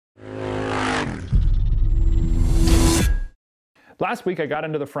Last week I got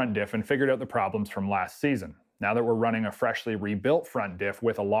into the front diff and figured out the problems from last season. Now that we're running a freshly rebuilt front diff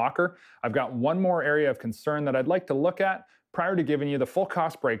with a locker, I've got one more area of concern that I'd like to look at prior to giving you the full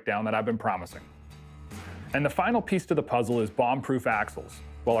cost breakdown that I've been promising. And the final piece to the puzzle is bomb-proof axles.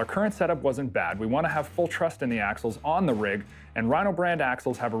 While our current setup wasn't bad, we want to have full trust in the axles on the rig, and Rhino brand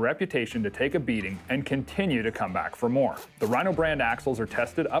axles have a reputation to take a beating and continue to come back for more. The Rhino brand axles are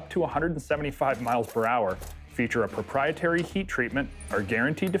tested up to 175 miles per hour, feature a proprietary heat treatment, are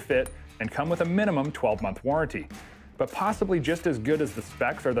guaranteed to fit, and come with a minimum 12-month warranty. But possibly just as good as the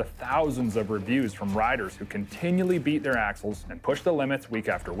specs are the thousands of reviews from riders who continually beat their axles and push the limits week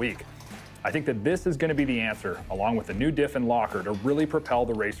after week. I think that this is going to be the answer, along with the new diff and locker, to really propel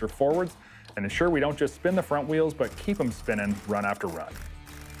the racer forwards and ensure we don't just spin the front wheels, but keep them spinning run after run.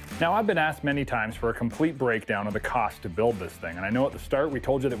 Now, I've been asked many times for a complete breakdown of the cost to build this thing, and I know at the start we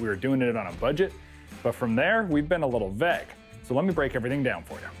told you that we were doing it on a budget, but from there we've been a little vague. So let me break everything down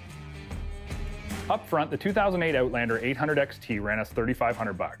for you. Up front, the 2008 Outlander 800 XT ran us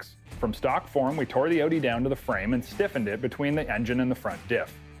 $3,500. From stock form, we tore the Audi down to the frame and stiffened it between the engine and the front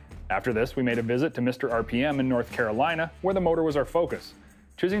diff. After this, we made a visit to Mr. RPM in North Carolina, where the motor was our focus,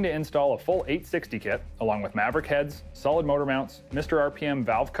 choosing to install a full 860 kit, along with Maverick heads, solid motor mounts, Mr. RPM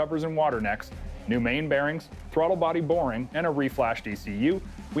valve covers and water necks, new main bearings, throttle body boring, and a reflashed ECU.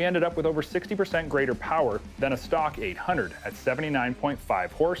 We ended up with over 60% greater power than a stock 800 at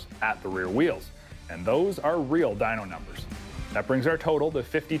 79.5 horse at the rear wheels. And those are real dyno numbers. That brings our total to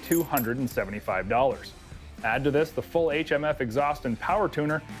 $5,275. Add to this the full HMF exhaust and power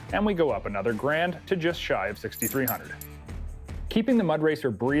tuner, and we go up another grand to just shy of $6,300. Keeping the Mud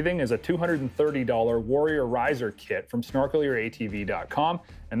Racer breathing is a $230 Warrior Riser kit from snorkelyoratv.com,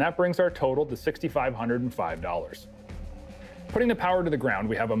 and that brings our total to $6,505. Putting the power to the ground,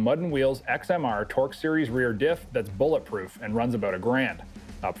 we have a Mud & Wheels XMR Torque Series rear diff that's bulletproof and runs about $1,000.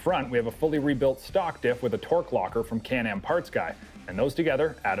 Up front, we have a fully rebuilt stock diff with a torque locker from Can-Am Parts Guy, and those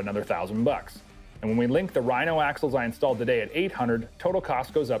together add another $1,000. And when we link the Rhino axles I installed today at $800, total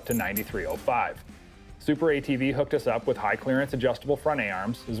cost goes up to $9,305. Super ATV hooked us up with high clearance adjustable front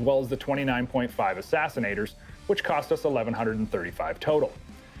A-arms, as well as the 29.5 Assassinators, which cost us $1,135 total.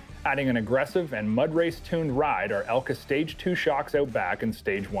 Adding an aggressive and mud race tuned ride are Elka Stage 2 shocks out back and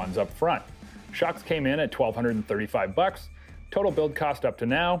Stage 1s up front. Shocks came in at $1,235, total build cost up to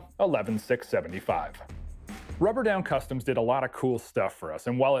now, $11,675. Rubber Down Customs did a lot of cool stuff for us,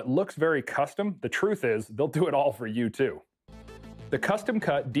 and while it looks very custom, the truth is they'll do it all for you too. The custom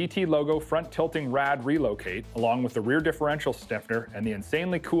cut DT logo front tilting rad relocate, along with the rear differential stiffener and the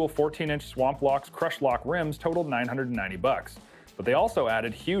insanely cool 14-inch Swamp Locks Crush Lock rims totaled $990. But they also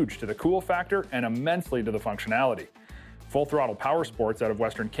added huge to the cool factor and immensely to the functionality. Full Throttle Power Sports out of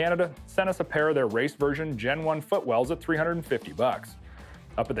Western Canada sent us a pair of their race version Gen 1 footwells at $350.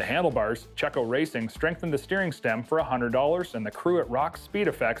 Up at the handlebars, Checo Racing strengthened the steering stem for $100, and the crew at Rock Speed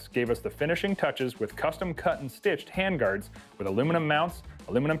Effects gave us the finishing touches with custom cut and stitched handguards with aluminum mounts,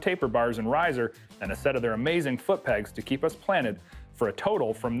 aluminum taper bars and riser, and a set of their amazing foot pegs to keep us planted for a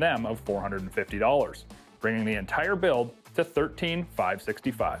total from them of $450, bringing the entire build to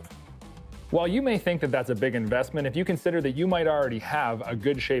 $13,565. While you may think that that's a big investment, if you consider that you might already have a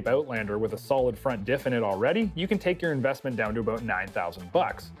good shape Outlander with a solid front diff in it already, you can take your investment down to about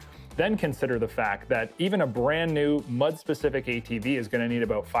 $9,000. Then consider the fact that even a brand new mud-specific ATV is going to need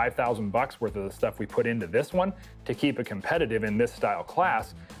about $5,000 worth of the stuff we put into this one to keep it competitive in this style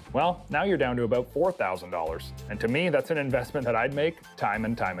class. Well, now you're down to about $4,000. And to me, that's an investment that I'd make time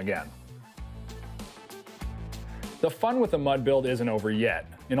and time again. The fun with the mud build isn't over yet.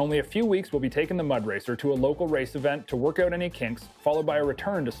 In only a few weeks, we'll be taking the Mud Racer to a local race event to work out any kinks, followed by a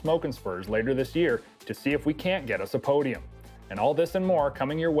return to Smokin' Spurs later this year to see if we can't get us a podium. And all this and more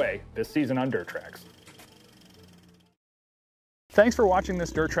coming your way this season on Dirt Trax. Thanks for watching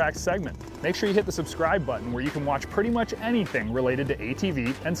this Dirt Trax segment. Make sure you hit the subscribe button where you can watch pretty much anything related to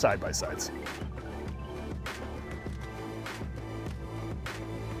ATV and side-by-sides.